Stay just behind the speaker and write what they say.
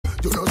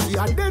You know see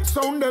a dead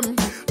sound them.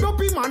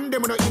 Dopey man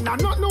them, no in a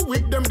not no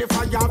with them. The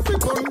fire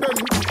flick on them.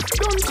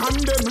 Don't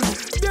condemn,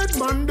 dead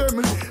man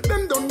them.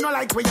 Them don't know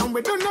like we and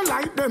we don't know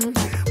like them.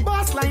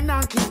 Bassline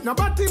and keep no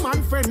body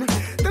man friend.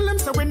 Tell them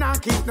so we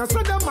not keep no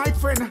so them my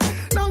friend.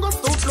 Now go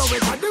to flow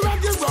it at the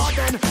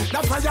ReggaeUrban.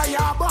 The fire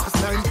ya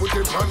Bassline put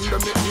it on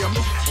them name.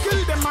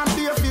 Kill them and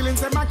their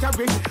feelings them a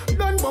carry.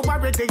 Don't bother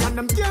ready and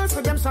them can't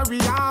say them sorry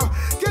ya.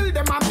 Kill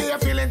them and their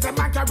feelings them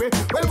a carry.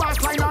 Well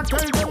Bassline not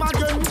tell them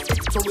again.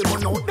 So we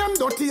won't know them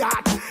dirty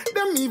heart,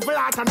 them evil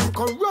heart and them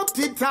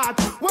corrupted heart.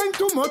 Wine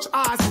too much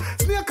ass,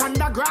 snake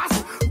under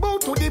grass. Bow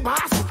to the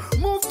boss,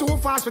 move too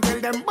fast. We tell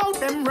them about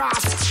them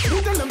wrath.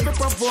 You tell them to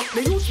provoke,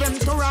 they use them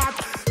to rat.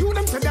 You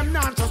them tell them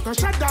not just no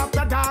shut up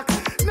the dark.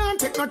 Nah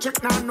take no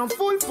check, nah no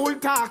full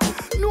talk.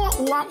 No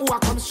who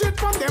come straight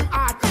from them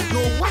heart.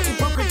 No one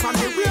hypocrite from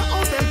the way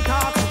all them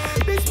talk.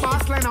 This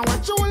Bassline I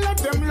want you will let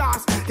them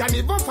last. Can't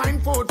even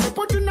find food to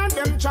put in on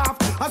them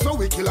chop. And so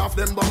we kill off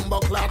them bumbo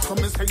clots. Come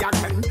and say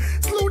again.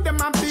 Slew them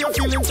and be your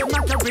feelings them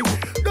not carry.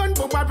 Don't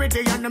bother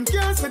ready and them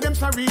can't say them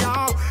sorry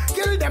ya.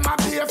 Kill them and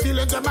be your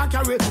feelings them not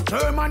carry.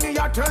 Germany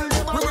I tell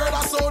them. We heard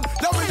a sound,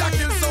 then we a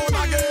kill sound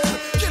again.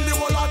 Kill the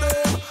whole of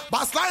them.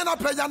 Bassline a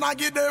play and I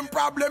give them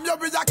problem. You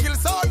be a kill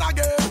sound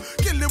again.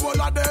 Kill the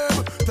whole of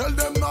them. Tell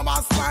them no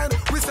Bassline.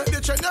 We set the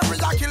trend, every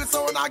a kill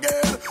sound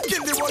again.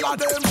 Kill the whole of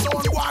them.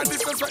 Sound why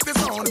disrespect the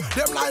sound.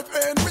 Them life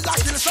end, we a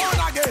kill sound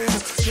again.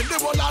 Kill the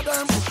whole of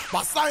them.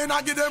 Bassline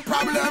a give them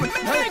problem.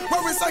 Hey,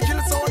 when we say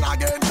kill sound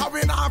again,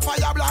 carrying a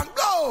fire blank.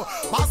 Go!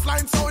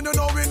 Bassline sound, you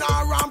know we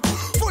not ramp.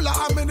 Full of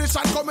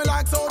ammunition coming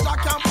like soldier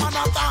camp. And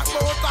attack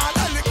boat and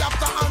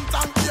helicopter and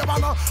tank.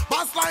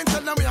 Bassline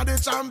tell them we are the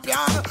champion.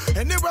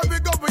 Anywhere we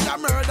go, we a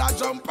murder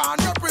jump on.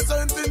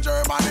 Representing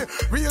Germany,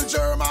 real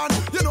German.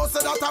 You know,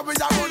 say that we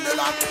are on the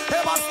land.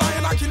 Hey,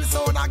 Bassline a kill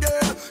sound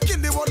again.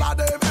 Kill the whole of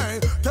them, hey.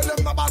 Tell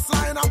them the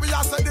Bassline and we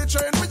a set the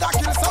train. We a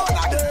kill sound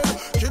again.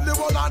 Kill the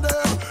whole of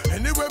them.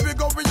 Anywhere we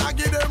go, we a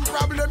give them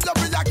problem. Yeah,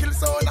 we a kill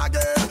sound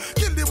again.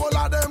 Kill the whole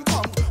of them,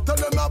 come. Tell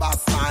them the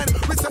Bassline.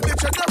 We set the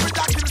train, we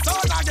a kill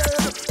sound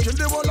again. Kill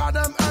the whole of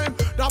them, hey.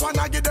 That one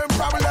a give them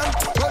problem.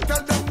 Well,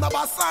 tell them the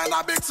Bassline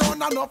a big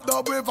sound and up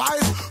double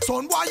voice.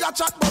 Son boy a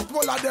chat but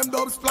all of them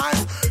dub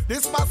splice.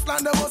 This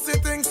Bassline they must see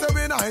things to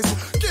be nice.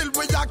 Kill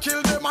we a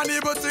kill them and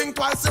even think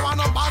twice. You want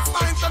no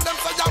Bassline tell them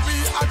say yeah we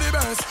are the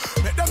best.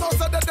 Make them know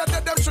say that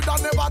them should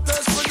have never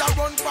test. We a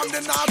run from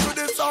the north to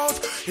the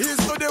south,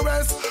 east to the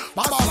west.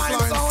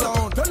 Bassline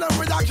sound. Tell them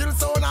we a kill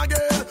sound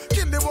again.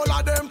 Kill the whole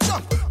of them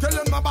chop. Tell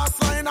them the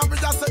Bassline and we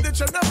just say the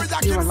trend. We a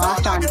kill sound again. You are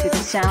locked on to the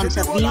sounds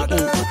of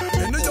V8.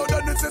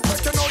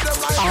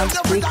 On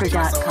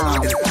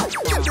Spreaker.com.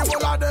 Kill the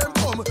whole of them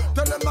come.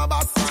 Tell them the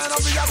Bassline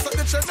and we just say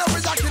the trend. We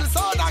a kill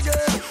sound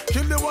again.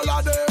 Kill the whole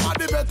of them and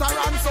the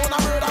veteran sound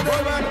and murder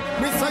them.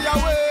 Me say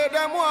away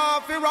them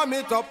want fi ram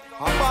it up.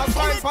 A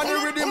Bassline for the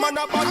rhythm and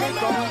a bam it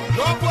up.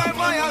 Don't boy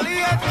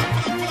violate.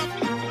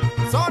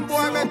 Son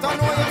boy better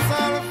know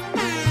yourself.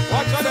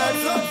 Watch your dead.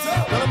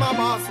 Tell them a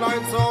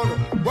Bassline sound.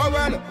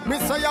 Well, me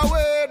say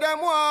away them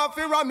want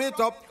fi ram it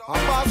up. A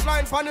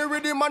Bassline for the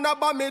rhythm and a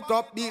bam it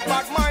up. Beat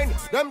back mine.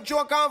 Them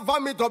choke and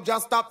vomit up.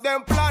 Just stop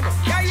them plan.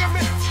 Yeah, you me.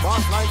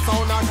 Bassline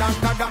sound and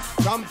da-da-da.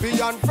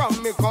 Champion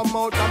from me come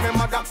out of me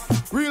mother.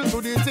 Real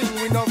to the thing,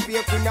 we no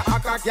fake in the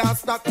hacker. Can't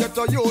stop get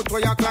to youth where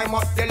you climb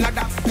up the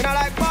ladder. You know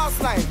like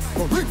Bassline,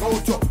 go ring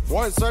out you.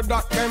 Once said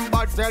that them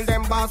bad, tell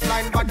them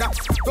Bassline bad.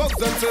 Dogs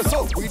them say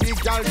so, we the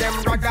gal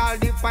them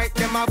rad. The fight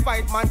them a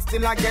fight, man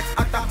still a get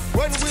hotter.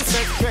 When we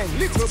set trend,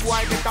 little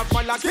boy get a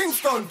follow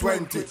Kingston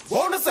 20.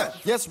 Wanna say?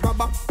 Yes,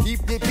 rubber,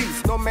 keep the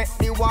peace, no make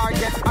the war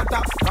get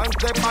hotter. Can't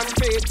step and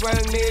faith,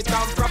 well neat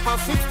and proper.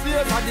 6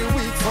 days of the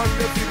week,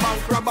 Sunday the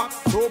bank robber.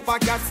 Roper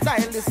got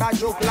style, this a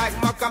joke like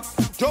Maca.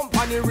 Jump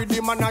on the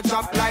rhythm and a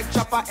drop like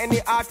chopper.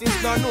 Any artist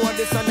don't know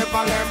this and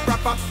never learn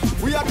proper.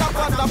 We are top.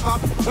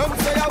 Them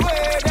say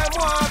away, them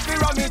want to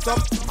ram it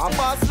up. A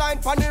Bassline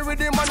pan the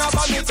rhythm and a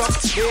bam it up.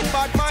 They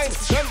bad mind,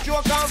 them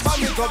joke and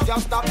bam it up.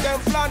 Just stop them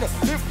plan,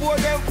 before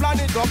them plan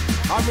it up.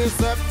 And me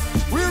say,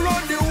 we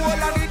run the whole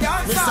of the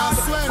dance hall.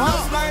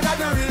 Bassline are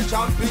the real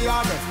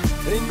champion.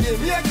 In the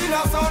making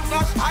a sound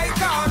clash, I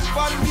can't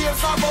fan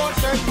days about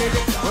 10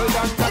 minutes. Well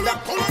done, Hold up,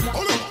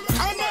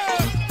 come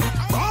on.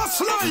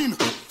 Bassline.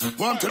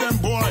 One to them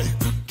boy.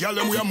 Girl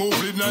them we a move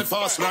with night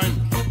fast line.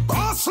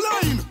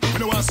 Bassline. We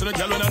don't want to see the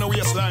girl when on the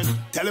waistline.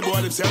 Tell the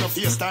boy them say on the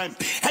FaceTime.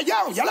 Hey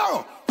yo,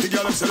 yellow. The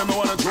girl them say them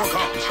wanna joke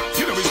up.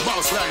 You know it's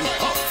Bassline.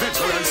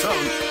 Veteran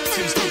sound.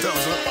 Since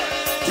 2000.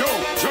 Yo,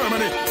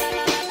 Germany.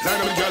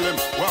 Line up the girl them.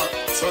 What?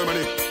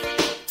 Germany.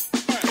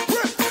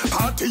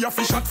 Party of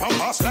a shot from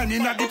Bassline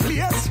in the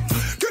place.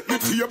 Get me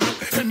to your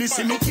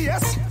Hennessy in the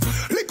case.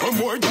 Little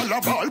more girl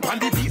a ball pan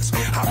the base.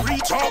 I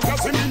reach out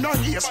as in a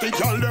yes. The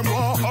girl them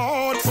want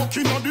hard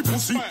fucking on the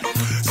pussy.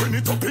 Send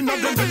it up in a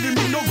them belly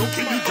me no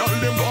rookie. The girl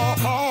them want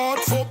hard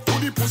fuck to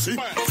the pussy.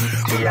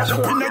 Send it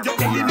up in a your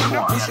belly me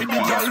no pussy. The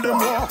girl them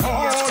want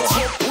hard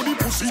fuck to the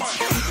pussy.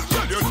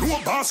 Girl you know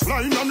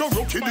Bassline and no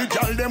rookie. The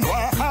girl them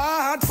want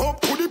hard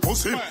fuck to the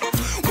pussy.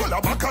 Well Well,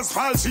 a backers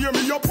false, hear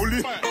me a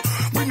pulley.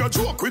 We no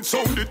joke with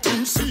sound, the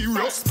thing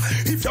serious.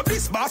 If you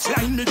this bass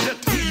line, me get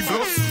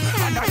evil.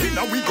 And I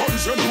inna we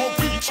guns, you know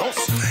we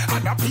trust.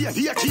 And I play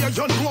here,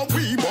 you know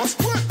we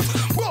must.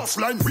 Boss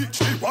line reach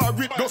the war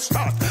with the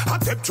start. I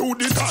step through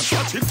the dance,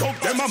 watch it up,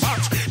 them a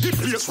match. The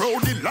place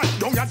round the light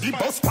down at the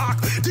bus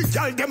park. The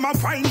girl them a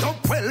find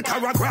up well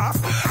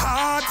paragraph.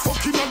 Hard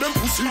fucking on them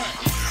pussy.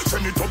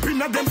 Send it up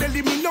inna them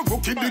belly, me no go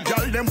keep the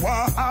girl them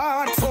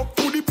hard fuck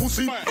to the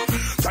pussy.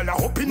 Girl a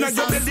up inna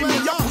your belly, me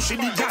a push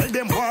the girl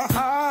them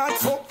hard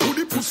fuck to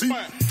the pussy.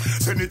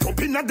 Send it up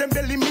inna them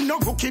belly, me no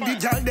go keep the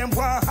girl them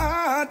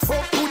hard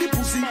fuck to the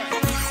pussy.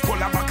 All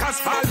a backers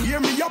fall, hear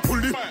me a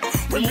pulley.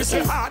 When me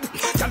say hard,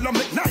 y'all a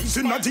make nice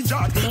inna the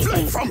yard.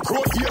 Fly from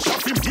Croatia,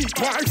 from deep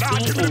wild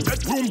hard. Give the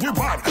bedroom we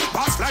want.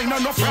 Bassline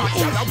and no fraud.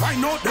 Y'all a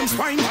wine out them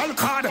spinal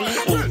card.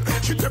 Well,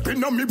 she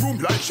stepping on me room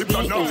like she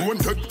done a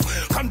wounded.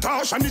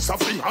 Cantash and it's a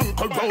fling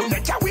uncle round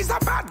neck. Yeah, is a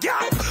bad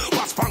girl.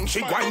 Was fang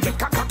she grind the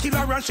caca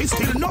killer and she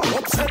still no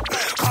upset.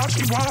 Cause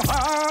she want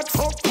hard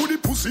fuck to the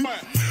pussy.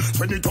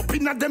 When it up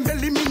inna them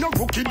belly, me no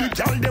rookie. The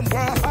girl them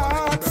want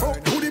hard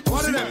fuck to the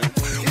pussy.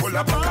 All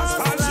a backers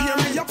fall, hear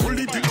me a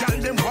pulley. The girl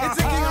them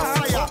want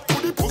hard fuck to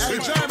the pussy.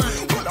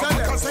 All a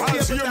backers fall,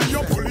 hear me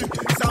a pulley.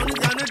 Sound is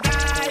gonna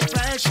die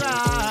for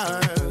sure.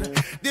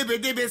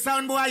 Dibby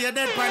sound boy, you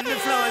dead on the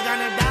floor,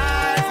 gonna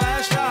die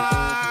for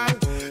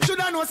sure.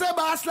 Shoulda know say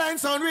bassline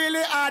sound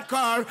really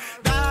hardcore.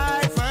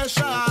 Die for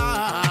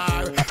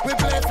sure. We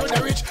play for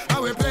the rich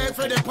and we play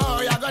for the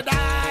poor. You gonna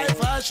die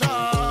for sure.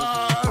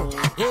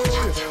 Oh,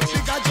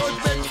 bigger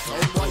judgment.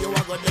 Sound boy, you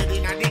a go dead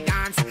inna the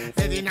dance,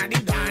 dead inna the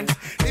dance.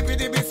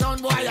 Dibby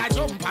sound boy, I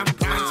jump and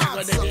prance. You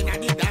go dead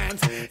inna the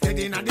dance, dead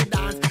inna the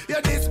dance.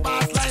 You this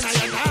bassline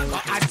and you can't go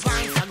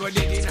advance. You go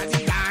dead inna the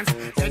dance,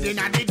 dead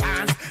inna the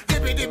dance.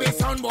 Dibby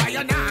sound boy,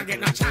 you nah get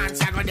no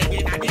chance. You go dead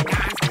inna the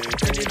dance,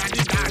 dead inna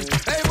the dance.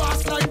 Hey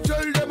bassline,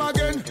 tell them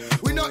again.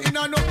 We no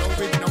inna no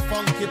with no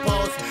funky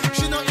pose.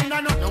 She no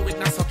inna no with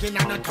no sucking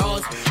on the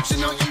toes. She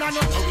no inna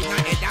no with no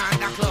head on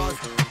the clothes.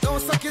 No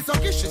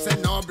sucky, she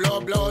say no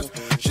blows.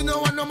 She no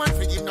want no man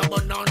for give no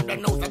bun on the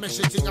nose. I mean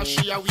she think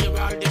she a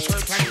wear all the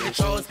shirt and the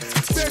shows.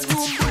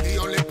 Bedroom booty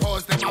only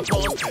pose them a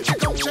pose. She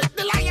come check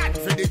the lion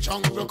for the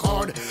jungle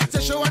cord.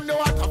 Say she want the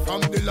water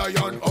from the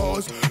lion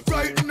hose.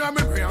 Right in her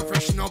memory and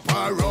freshen up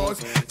her rose.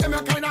 Them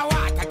a kind of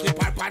water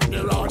keep her on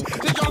the road.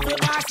 The jumpy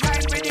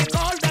bassline with the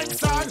golden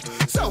sun.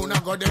 So now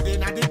go dead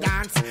inna the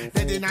dance,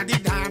 dead inna the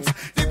dance.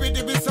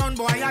 Dibby son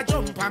boy a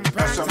jump and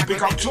prance. So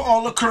big up to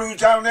all the crew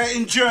down there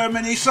in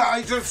Germany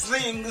side of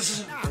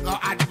things. Go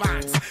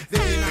advance,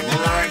 dead inna the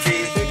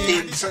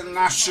dance.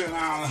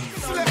 International.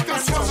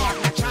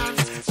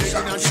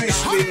 Sound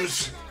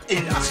Systems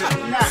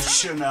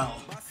International.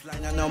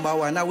 Bassline number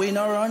one, and we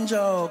no run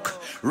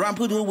joke. Ramp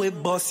do we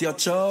bust your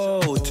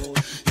throat.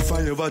 If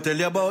I ever tell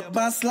you about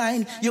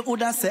bassline, you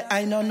woulda say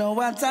I don't know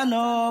what I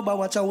know. But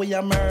watch how we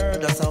a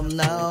murder some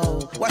now.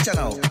 Watch out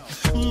now.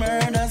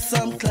 Murder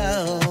some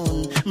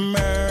clown.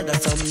 Murder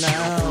some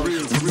now.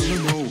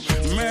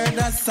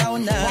 Murder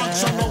sound now.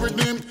 Watch out with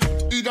him.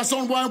 Either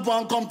someone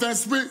want come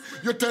test me.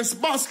 You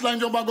test bassline,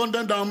 you bag on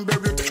the damn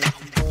baby.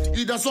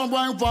 Either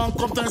someone want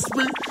come test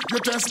me. You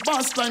test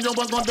bassline, you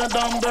bag on the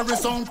damn baby.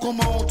 Sound come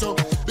out.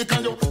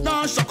 Because you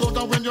nah shock out.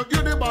 And when you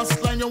hear the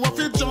bassline, you want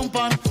to jump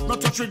on.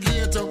 Not touch the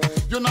gate.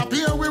 You're not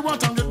here we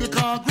want and get the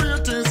car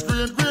greatest.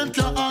 Great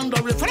can't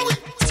under it. Follow me.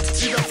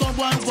 Either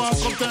someone want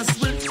come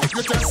test me.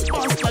 You test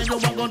bassline, you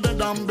bag on the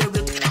damn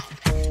baby.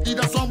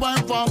 Either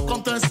someone want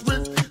come test me.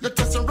 You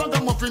test a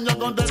ragamuffin, you're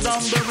gonna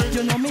damn baby.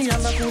 You know me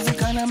have a cozy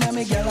kind of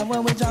mammy girl, and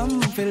when we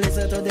jump, feel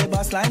listen to the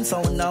bassline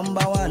sound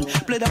number one.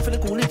 Play that for the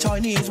cool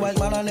Chinese, white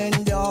man and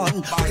Indian.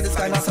 Look at this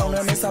kind of sound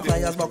and Mr.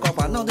 Flyers buck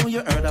up. I know that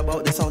you heard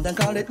about the sound and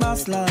call it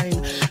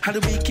bassline. How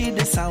do we keep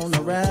the sound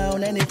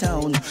around any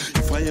town?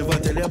 If I ever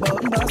tell you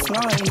about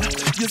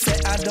bassline, you say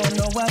I don't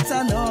know what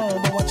I know,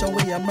 but watch how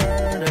we a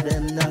murder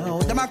them now.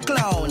 Them a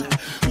clown,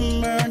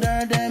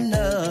 murder them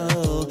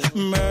now,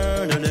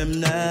 murder them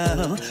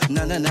now,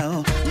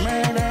 no,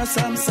 murder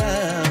some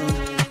sound.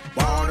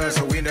 Born as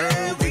a winner,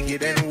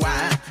 wicked and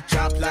wild.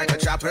 Chop like a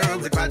chopper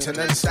with pattern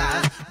and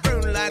style.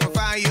 Burn like a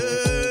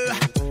fire.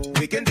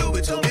 We can do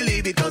it, so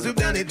believe it, cause we've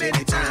done it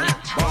many times.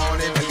 Born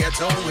in the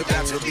ghetto, we've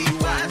got to be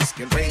wise.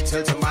 Can wait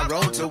till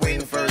tomorrow to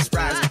win first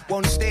prize.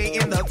 Won't stay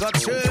in the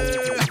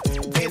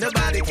gutter. Ain't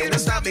nobody can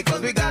stop me,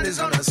 cause we got this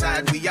on our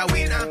side. We are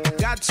winner.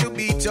 Got to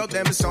beat up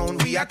them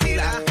sound, we are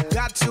killer.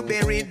 Got to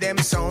bury them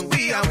sound,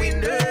 we are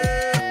winner.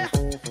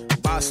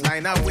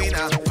 Bassline a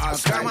winner,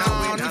 come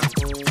on.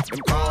 Them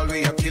call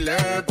we a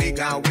killer, big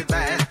and we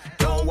bad.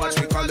 Don't watch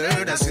we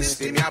color, the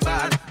system ya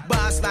bad.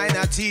 Bassline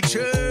a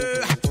teacher.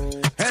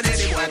 And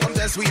anyway, come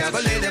test, we have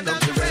a lay them down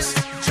to rest.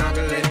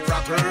 Juggling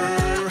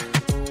proper,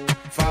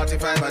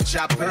 45 a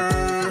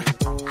chopper.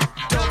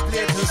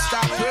 Dubplate to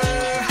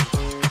stopper.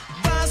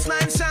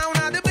 Bassline sound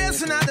are the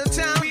best in the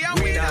town. We are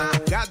winner,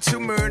 got to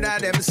murder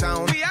them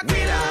sound. We are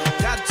winner,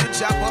 got to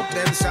chop up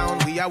them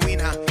sound, we a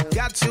winner.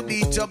 Got to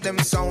beat up them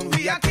sound,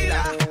 we a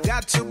killer.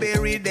 Got to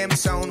bury them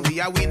sound, we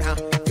a winner.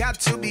 Got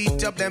to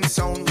beat up them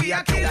sound, we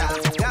a killer.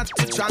 Got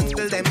to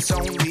trample them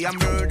sound, we a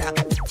murder.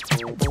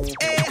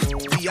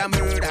 We a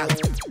murder.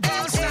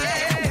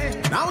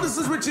 Now this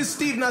is Richie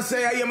Steve, and I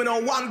say I hear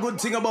know one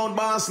good thing about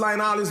Bassline.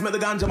 Always make the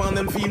ganja man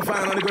them feel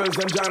fine, and the girls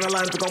them join the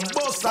line to come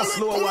bust a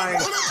slow wine.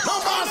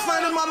 Now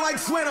Bassline and man like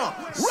Swinner.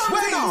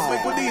 Swinner,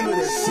 make we deal with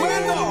it.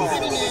 Swinner,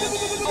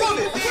 run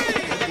it.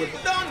 We're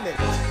done it.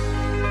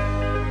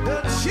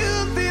 The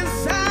truth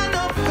is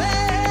unaffair,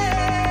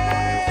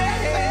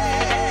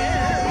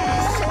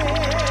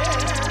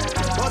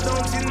 but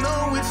don't you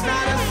know it's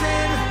not a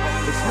sin?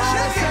 It's not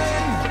a sin.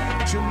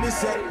 Me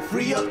say,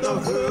 free up the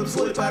herbs,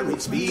 what if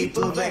rich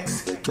people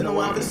vex? They don't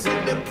want to see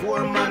the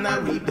poor man I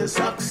reap the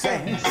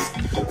success.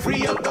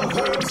 Free up the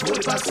herbs, what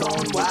if I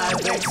sound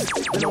wild vex?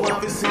 They don't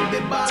want to see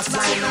the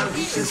Bassline I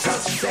reap the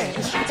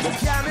success. The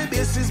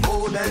cannabis is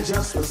more than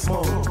just a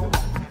smoke.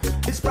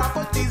 It's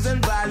properties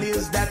and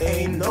values that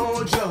ain't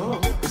no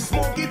joke. We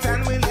smoke it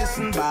and we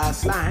listen,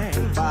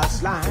 Bassline,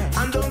 Bassline.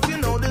 And don't you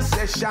know the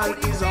session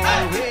is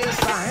always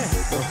fine?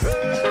 The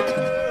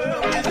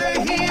herb is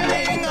the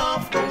healing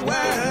of the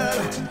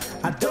world.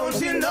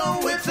 Don't you know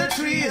it's a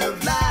tree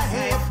of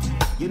life?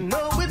 You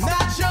know it's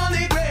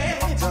naturally great.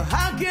 So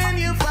how can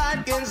you fight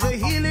against the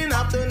healing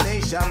of the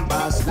nation?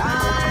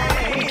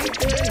 Bassline,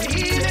 the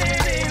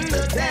healing in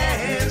the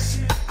dance.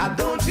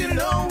 Don't you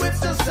know it's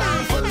the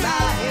sound for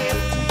life?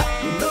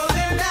 You know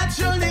they're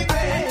naturally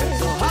great.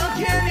 So how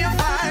can you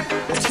fight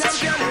the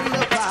champion in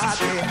the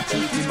party?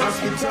 You must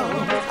be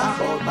told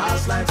about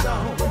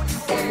BasslineSound.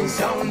 Any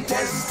sound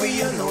test for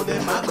you know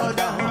them a go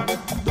down.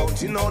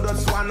 Don't you know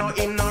that's one no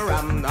in no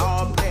ram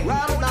no play?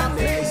 And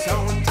any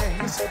sound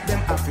test, them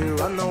have to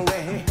run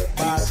away.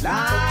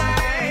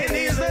 Bassline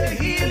is the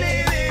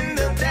healing in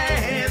the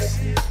dance.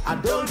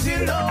 Don't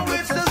you know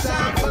it's the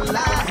sound for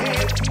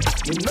life?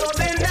 You know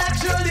they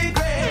naturally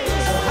great.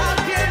 So how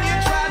can you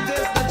try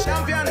this the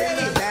champion in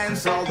the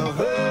dance? All the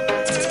herb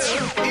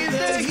is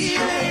the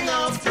healing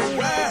of the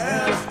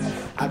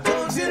world.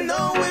 Don't you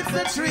know it's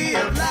the tree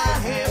of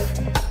life?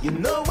 You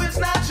know it's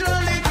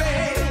naturally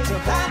great. So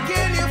how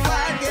can you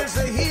fight against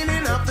the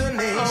healing of the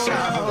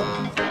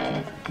nation?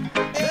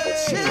 The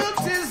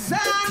truth is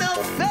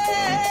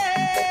unaffair.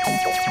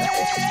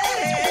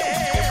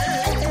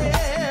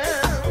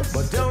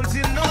 But don't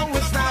you know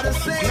it's not a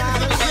sin?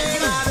 Not a sin,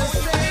 not a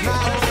sin,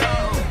 not a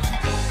sin.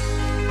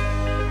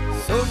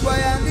 So why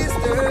I'm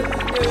disturbed?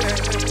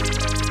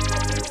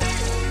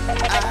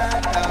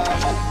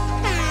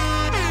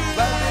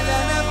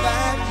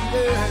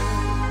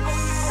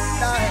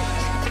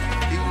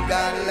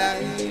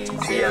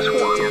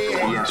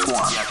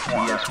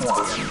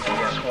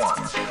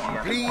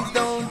 Please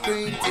don't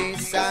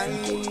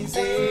criticize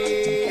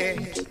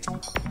it.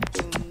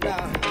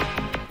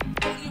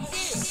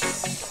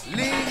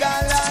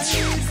 Legalize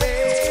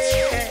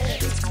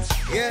it.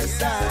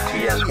 Yes, I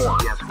and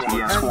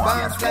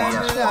Bassline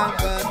will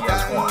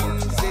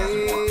advertise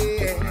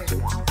it.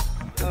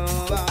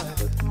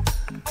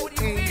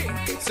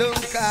 So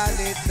call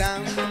it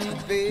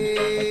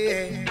unfair.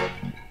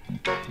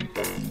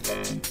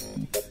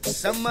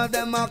 Some of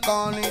them are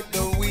calling it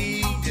the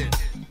weed.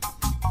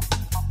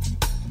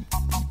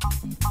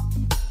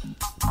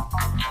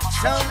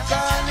 Some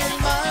call it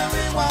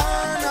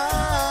marijuana.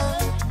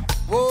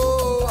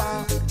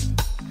 Whoa.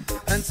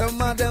 And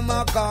some of them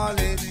are calling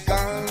it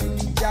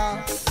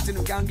ganja.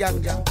 You can't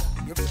ganja.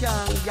 You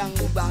can't gang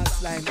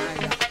Bassline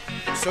either.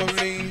 So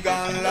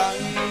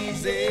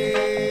legalize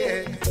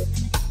it.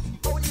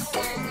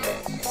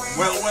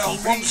 Well,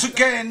 once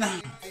again,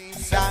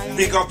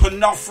 big up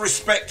enough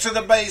respect to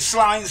the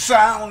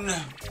BasslineSound,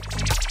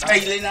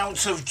 hailing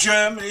out of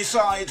Germany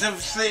side of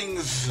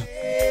things.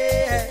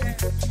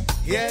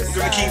 We're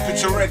gonna keep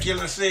it a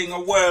regular thing, a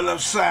whirl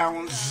of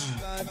sounds.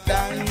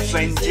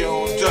 St.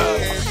 George.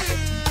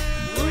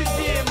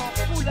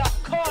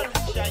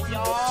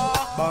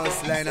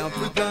 Bassline and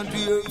put on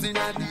the herbs in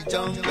the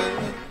jungle,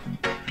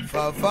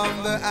 far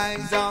from the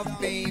eyes of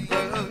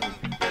people.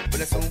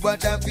 But so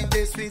much of it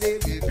is for they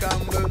will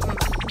crumble.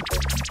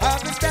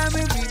 Half the time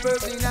we keep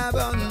herbs in a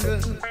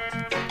bundle.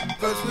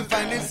 First we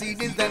find the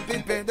seeds that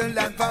prepare the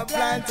land for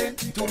planting.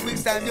 2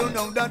 weeks time you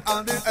know that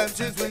all the herbs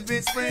will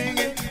be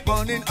springing.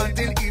 Morning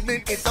until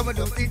evening it's our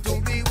duty to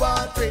be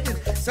watering.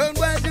 So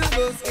why do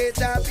most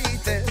get a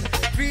beaten?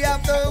 Free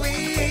up the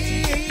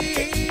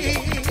weed.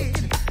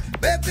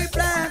 Make we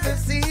plant the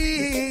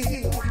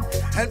seed.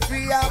 And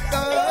free up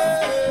the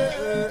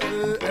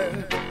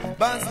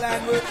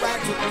Bassline will try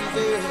to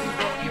preserve.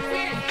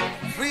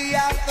 Free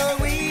up the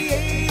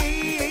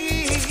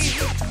weed.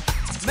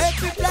 Make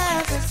me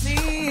plant the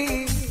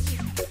seed.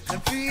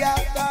 And free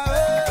up the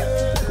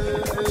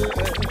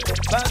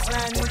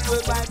Bassline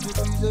will try to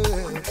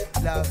preserve.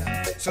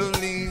 So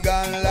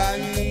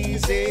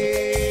legalize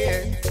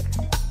it.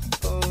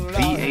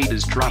 V8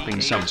 is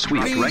dropping some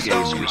sweet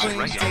reggae music.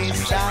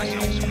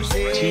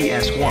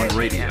 TS1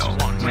 Radio,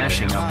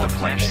 mashing up the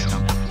flesh.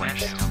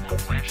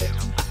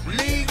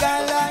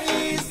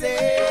 Legalize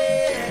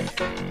it.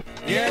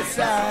 Yes,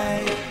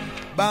 I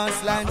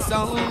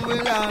BasslineSound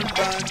will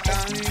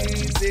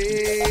advertise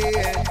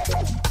it.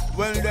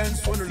 Well then,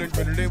 swiddle it,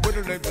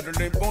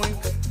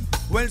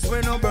 boink. Well,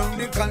 swing no burn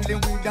the candle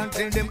weed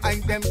until them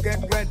eye them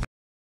get red.